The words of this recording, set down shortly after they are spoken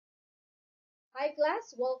Hi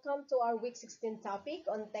class, welcome to our week 16 topic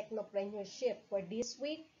on technopreneurship. For this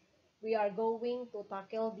week, we are going to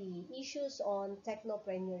tackle the issues on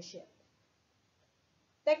technopreneurship.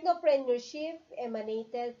 Technopreneurship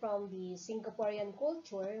emanated from the Singaporean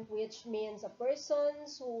culture, which means a person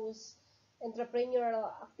whose entrepreneurial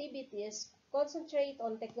activities concentrate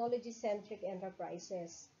on technology-centric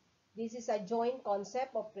enterprises. This is a joint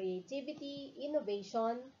concept of creativity,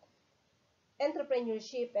 innovation,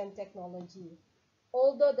 entrepreneurship, and technology.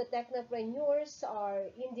 Although the technopreneurs are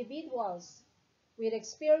individuals with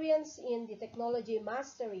experience in the technology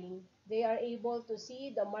mastering, they are able to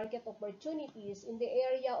see the market opportunities in the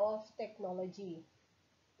area of technology.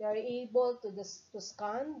 They are able to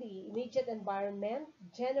scan the immediate environment,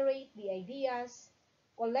 generate the ideas,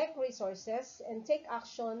 collect resources, and take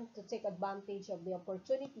action to take advantage of the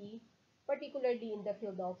opportunity, particularly in the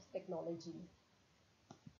field of technology.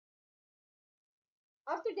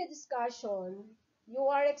 After the discussion, you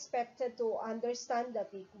are expected to understand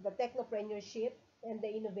the technopreneurship and the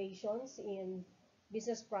innovations in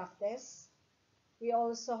business practice. We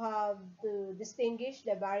also have to distinguish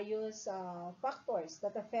the various factors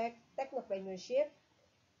that affect technopreneurship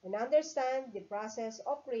and understand the process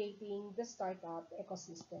of creating the startup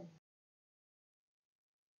ecosystem.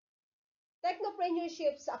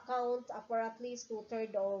 Technopreneurships account for at least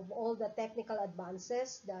two-thirds of all the technical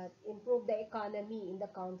advances that improve the economy in the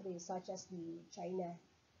countries such as China.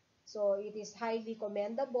 So it is highly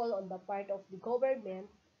commendable on the part of the government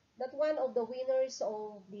that one of the winners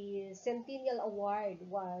of the Centennial Award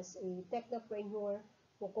was a technopreneur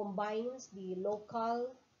who combines the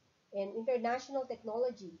local and international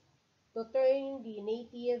technology to turn the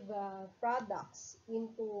native products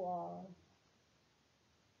into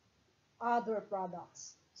other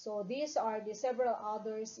products. So these are the several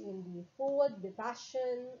others in the food, the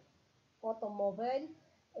fashion, automobile,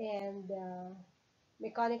 and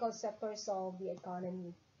mechanical sectors of the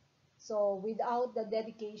economy. So without the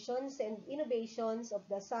dedications and innovations of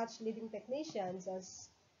the such leading technicians as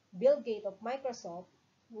Bill Gates of Microsoft,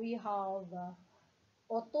 we have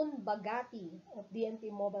Otun Bagati of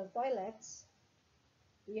DNT Mobile Toilets,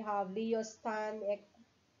 we have Leo Stan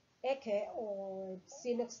Eke or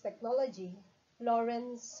Sinux Technology,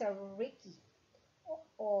 Florence Serricki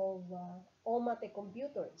of Omate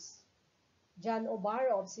Computers, John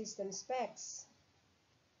Obaro of System Specs,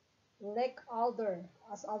 Lek Alder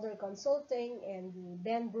as Alder Consulting, and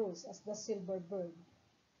Ben Bruce as the Silverbird.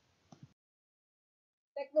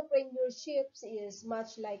 Technopreneurship is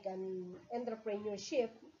much like an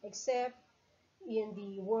entrepreneurship, except in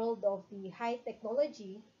the world of the high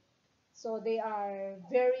technology. So they are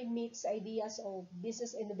very mixed ideas of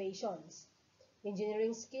business innovations,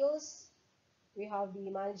 engineering skills, we have the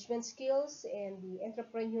management skills, and the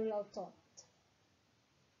entrepreneurial thought.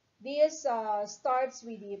 This starts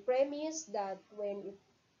with the premise that when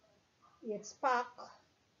it's packed,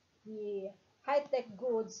 the high-tech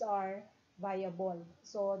goods are viable.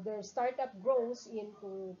 So their startup grows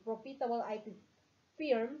into profitable IT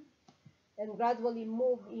firm and gradually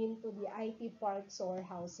move into the IT parks or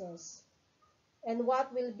houses. And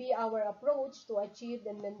what will be our approach to achieve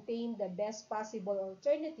and maintain the best possible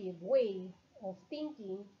alternative way of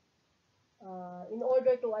thinking in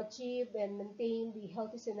order to achieve and maintain the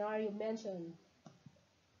healthy scenario mentioned?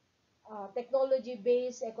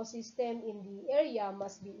 Technology-based ecosystem in the area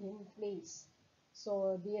must be in place.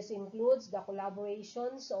 So this includes the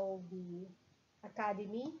collaborations of the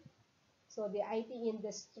academy, so the IT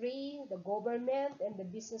industry, the government, and the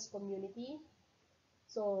business community.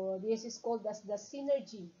 So this is called as the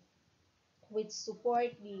synergy, which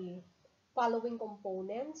support the following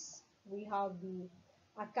components. We have the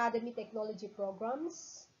academy technology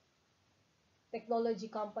programs, technology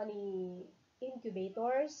company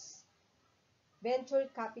incubators, venture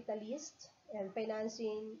capitalists, and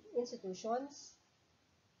financing institutions.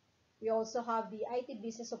 We also have the IT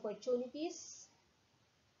business opportunities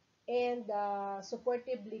and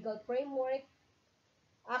supportive legal framework,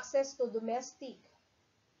 access to domestic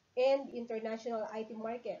and international IT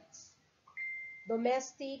markets,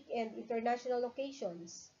 domestic and international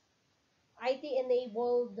locations,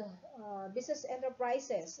 IT-enabled business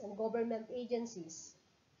enterprises and government agencies,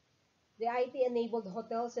 the IT-enabled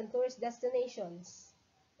hotels and tourist destinations,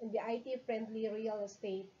 and the IT-friendly real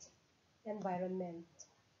estate environment.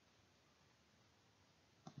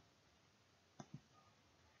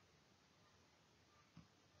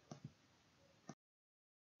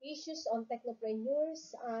 Issues on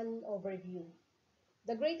technopreneurs and overview.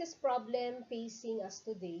 The greatest problem facing us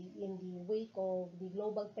today in the wake of the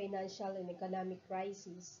global financial and economic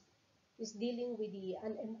crisis is dealing with the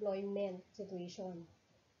unemployment situation.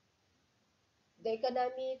 The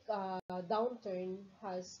economic downturn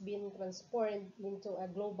has been transformed into a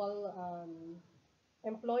global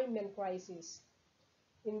employment crisis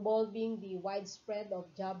involving the widespread of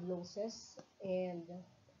job losses and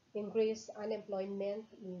increased unemployment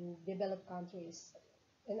in developed countries,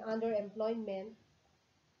 and underemployment,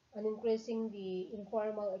 an increasing the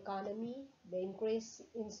informal economy, the increased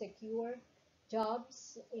insecure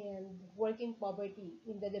jobs, and working poverty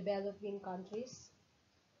in the developing countries.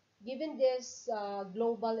 Given this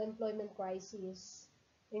global employment crisis,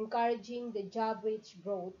 encouraging the job-rich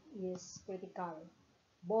growth is critical,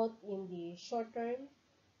 both in the short term,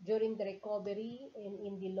 during the recovery, and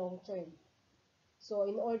in the long term. So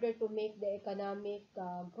in order to make the economic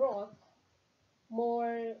growth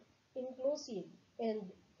more inclusive and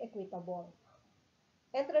equitable,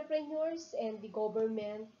 entrepreneurs and the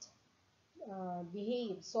government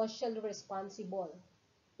behave socially responsible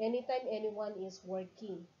anytime anyone is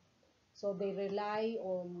working. So they rely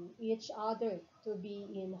on each other to be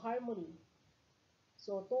in harmony.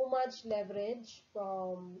 So too much leverage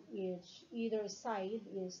from either side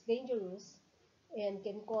is dangerous and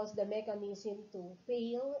can cause the mechanism to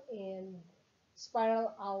fail and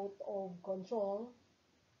spiral out of control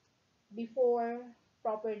before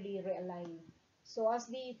properly realigned. So as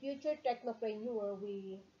the future technopreneur,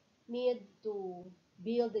 we need to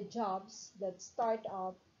build the jobs that start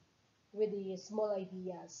out with the small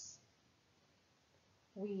ideas.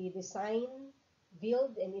 We design,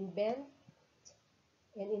 build, and invent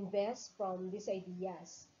and invest from these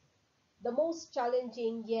ideas. The most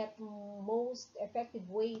challenging yet most effective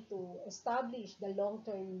way to establish the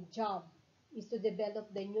long-term job is to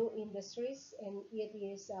develop the new industries, and it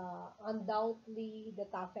is undoubtedly the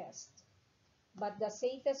toughest, but the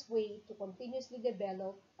safest way to continuously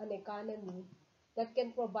develop an economy that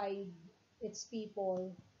can provide its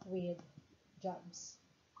people with jobs.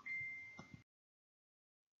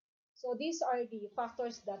 So these are the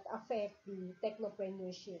factors that affect the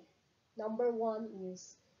technopreneurship. Number one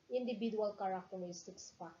is individual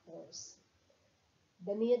characteristics factors.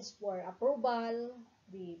 The needs for approval,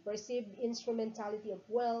 the perceived instrumentality of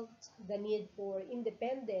wealth, the need for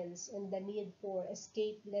independence, and the need for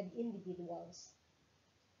escape-led individuals.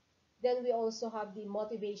 Then we also have the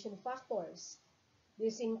motivation factors.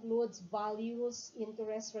 This includes values,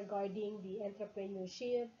 interests regarding the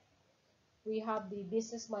entrepreneurship. We have the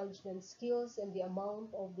business management skills and the amount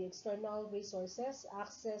of the external resources,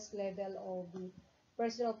 access level of the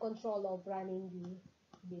personal control of running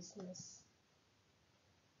the business.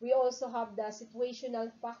 We also have the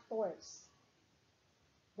situational factors,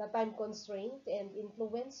 the time constraint and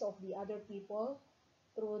influence of the other people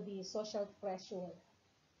through the social pressure.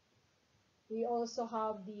 We also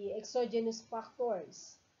have the exogenous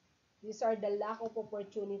factors. These are the lack of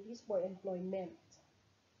opportunities for employment.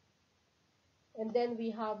 And then we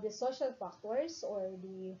have the social factors or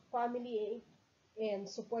the family and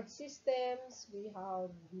support systems. We have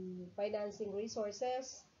the financing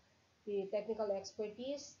resources, the technical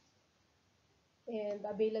expertise, and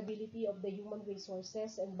availability of the human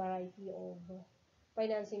resources and variety of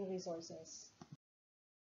financing resources.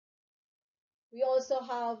 We also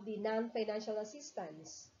have the non-financial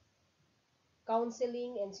assistance,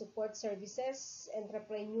 counseling and support services,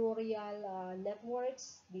 entrepreneurial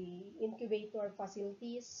networks, the incubator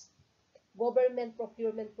facilities, government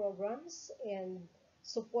procurement programs, and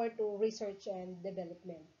support to research and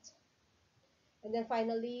development. And then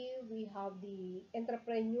finally, we have the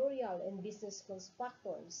entrepreneurial and business skills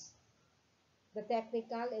factors, the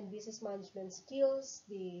technical and business management skills,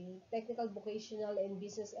 the technical vocational and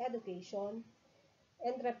business education,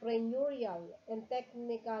 entrepreneurial and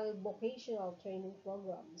technical vocational training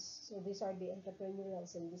programs. So these are the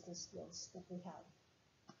entrepreneurial and business skills that we have.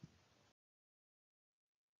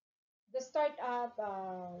 The startup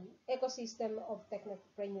ecosystem of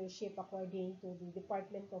technopreneurship according to the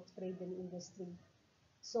Department of Trade and Industry.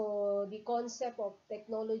 So the concept of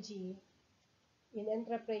technology in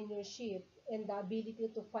entrepreneurship and the ability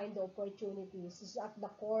to find the opportunities is at the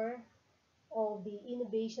core of the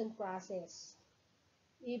innovation process,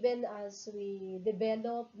 even as we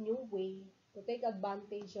develop new way to take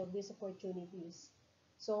advantage of these opportunities.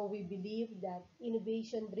 So we believe that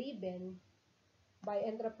innovation driven by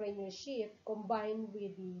entrepreneurship combined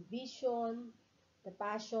with the vision, the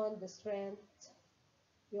passion, the strength,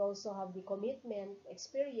 we also have the commitment,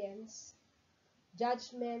 experience,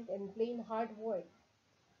 judgment, and plain hard work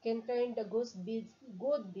can turn the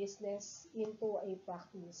good business into a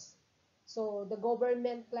practice. So the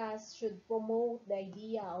government class should promote the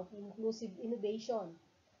idea of inclusive innovation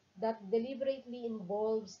that deliberately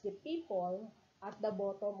involves the people at the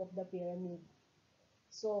bottom of the pyramid.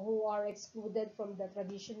 so who are excluded from the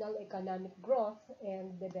traditional economic growth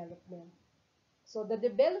and development. So the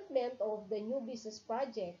development of the new business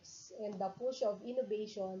projects and the push of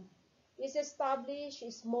innovation is establish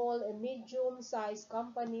small and medium-sized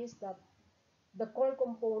companies that the core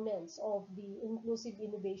components of the inclusive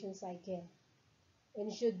innovation cycle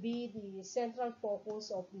and should be the central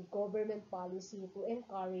focus of the government policy to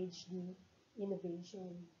encourage the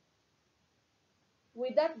innovation.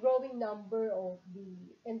 With that growing number of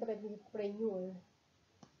the entrepreneur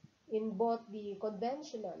in both the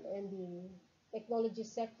conventional and the technology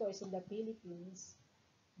sectors in the Philippines,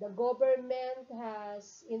 the government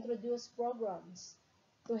has introduced programs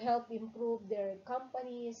to help improve their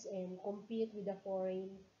companies and compete with the foreign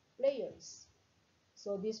players.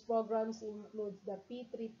 So these programs include the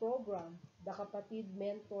P3 program, the Kapatid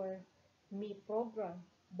Mentor Me program,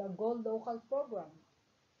 the Go Local program.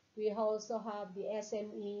 We also have the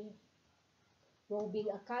SME Roving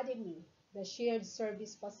Academy, the shared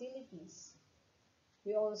service facilities.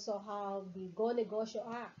 We also have the Go Negosyo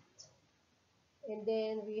Act. And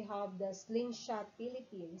then we have the Slingshot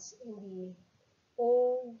Philippines and the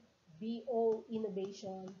OBO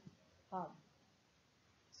Innovation Hub.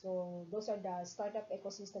 So those are the startup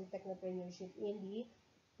ecosystem technopreneurship in the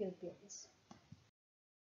Philippines.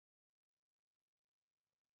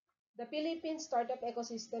 The Philippine startup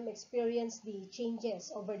ecosystem experienced the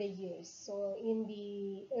changes over the years. So in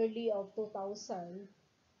the early of 2000,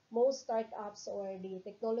 most startups or the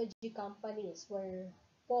technology companies were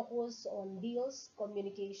focused on deals,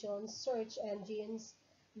 communications, search engines,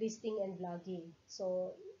 listing, and blogging.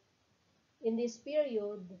 So in this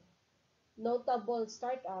period, notable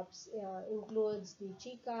startups includes the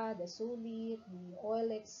Chica, the Sulit, the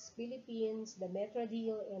OLX Philippines, the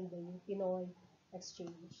Metrodeal, and the Pinoy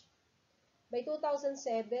Exchange. By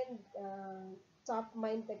 2007, top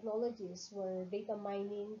mine technologies were data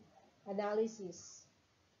mining, analysis.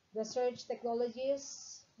 The search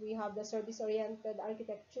technologies, we have the service-oriented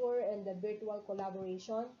architecture and the virtual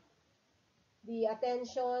collaboration. The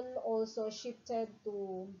attention also shifted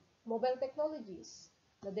to mobile technologies,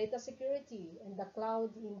 the data security, and the cloud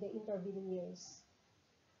in the intervening years.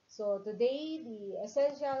 So today, the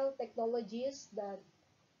essential technologies that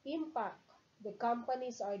impact the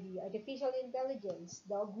companies are the artificial intelligence,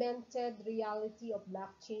 the augmented reality of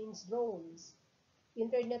blockchains, drones,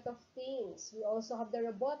 Internet of Things. We also have the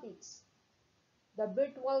robotics, the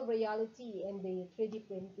virtual reality, and the 3D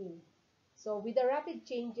printing. So with the rapid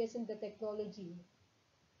changes in the technology,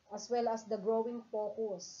 as well as the growing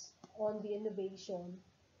focus on the innovation,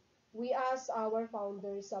 we asked our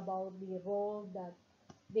founders about the role that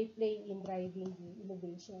they play in driving the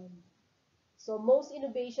innovation. So most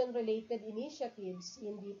innovation-related initiatives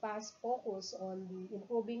in the past focus on the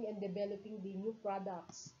improving and developing the new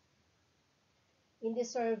products. In the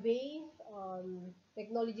survey,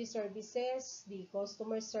 technology services, the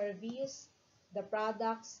customer service, the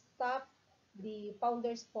products, top the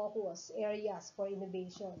founders' focus areas for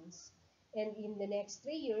innovations. And in the next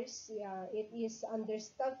 3 years, it is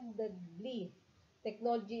understandably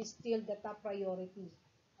technology is still the top priority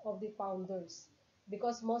of the founders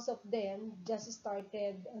because most of them just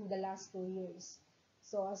started in the last 2 years.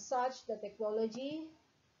 So as such, the technology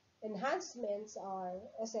enhancements are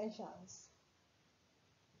essentials.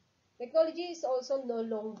 Technology is also no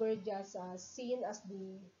longer just seen as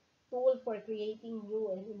the tool for creating new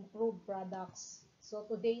and improved products. So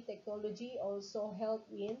today, technology also help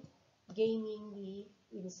in gaining the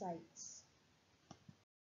insights.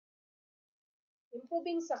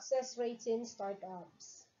 Improving success rates in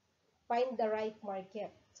startups. Find the right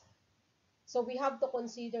market. So we have to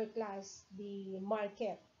consider class the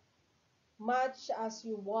market much as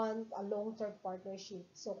you want a long-term partnership.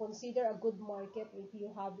 So consider a good market if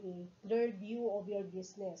you have a clear view of your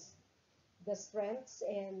business, the strengths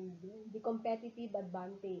and the competitive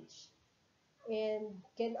advantage, and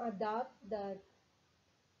can adapt that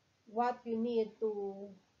what you need to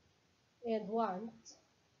and want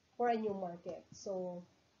for a new market. So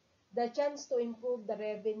the chance to improve the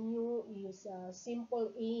revenue is a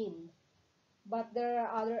simple aim, but there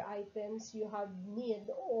are other items you have need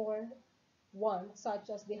or want, such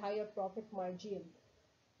as the higher profit margin,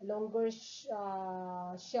 longer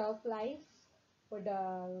shelf life for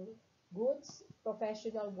the goods,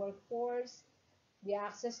 professional workforce, the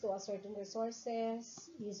access to a certain resources,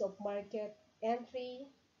 ease of market entry,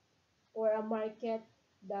 or a market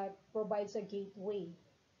that provides a gateway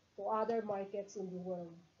to other markets in the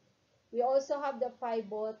world. We also have the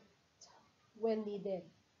pivot when needed.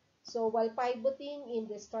 So while pivoting in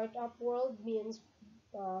the startup world means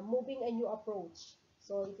moving a new approach.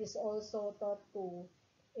 So it is also thought to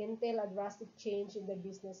entail a drastic change in the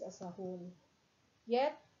business as a whole.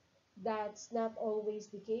 Yet, that's not always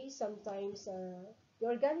the case. Sometimes the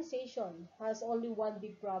organization has only one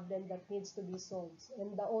big problem that needs to be solved,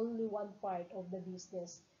 and the only one part of the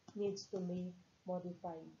business needs to be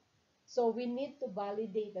modified. So we need to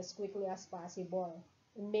validate as quickly as possible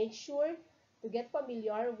and make sure to get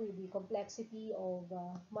familiar with the complexity of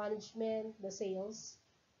management, the sales,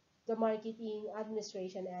 the marketing,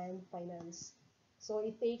 administration, and finance. So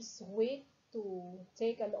it takes week to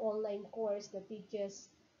take an online course that teaches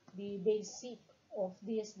the basic of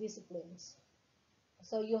these disciplines.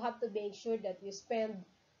 So you have to make sure that you spend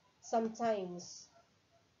some times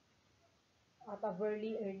at a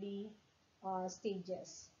very early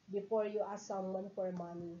stages before you ask someone for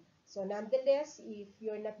money. So nonetheless, if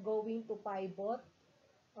you're not going to pivot,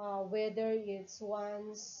 whether it's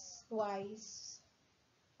once, twice,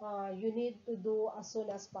 you need to do as soon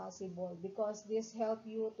as possible because this help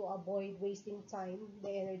you to avoid wasting time, the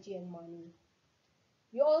energy, and money.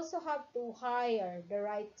 You also have to hire the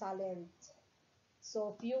right talent.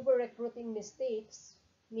 So fewer recruiting mistakes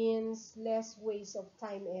means less waste of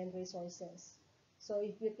time and resources. So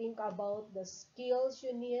if you think about the skills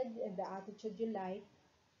you need and the attitude you like,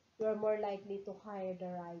 you're more likely to hire the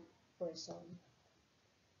right person.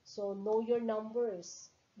 So know your numbers.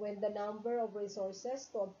 When the number of resources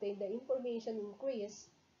to obtain the information increase,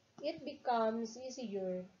 it becomes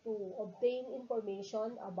easier to obtain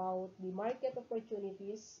information about the market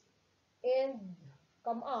opportunities and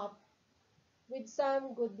come up with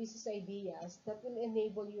some good business ideas that will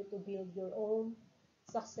enable you to build your own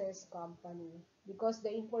success company. Because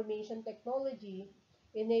the information technology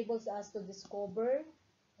enables us to discover,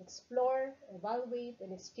 explore, evaluate,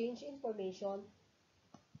 and exchange information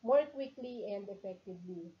more quickly and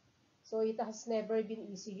effectively. So it has never been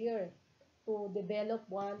easier to develop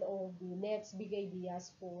one of the next big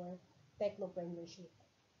ideas for technopreneurship.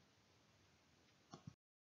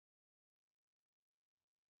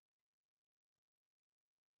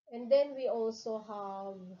 And then we also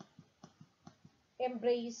have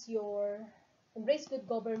embrace your embrace good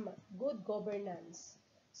governance.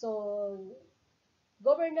 So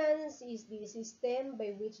governance is the system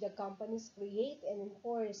by which the companies create and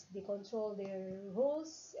enforce the control their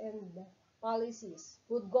rules and policies.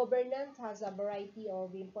 Good governance has a variety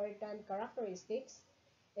of important characteristics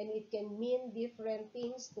and it can mean different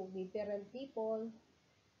things to different people,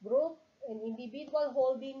 group, and individual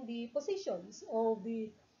holding the positions of the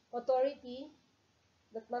authority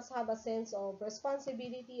that must have a sense of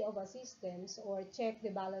responsibility of a systems or check the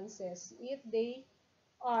balances if they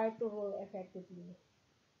are to rule effectively.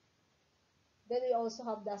 Then we also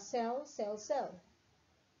have the sell.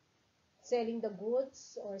 Selling the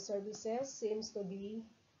goods or services seems to be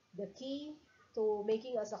the key to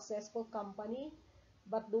making a successful company,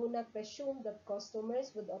 but do not presume that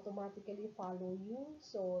customers would automatically follow you.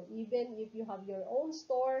 So even if you have your own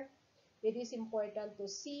store, it is important to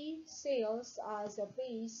see sales as a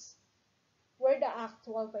place where the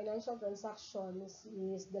actual financial transactions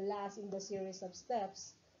is the last in the series of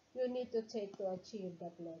steps you need to take to achieve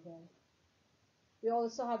that level. We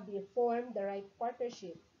also have to form the right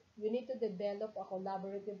partnership. You need to develop a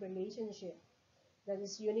collaborative relationship that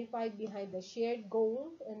is unified behind the shared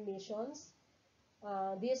goal and missions.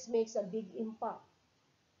 This makes a big impact.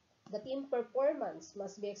 The team performance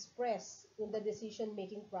must be expressed in the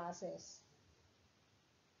decision-making process,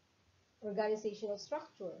 organizational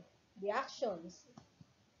structure, the actions,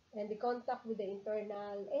 and the contact with the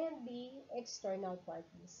internal and the external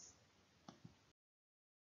parties.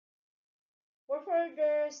 For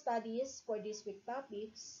further studies for these week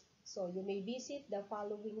topics, so you may visit the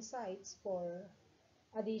following sites for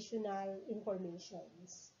additional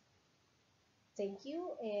informations. Thank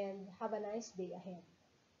you and have a nice day ahead.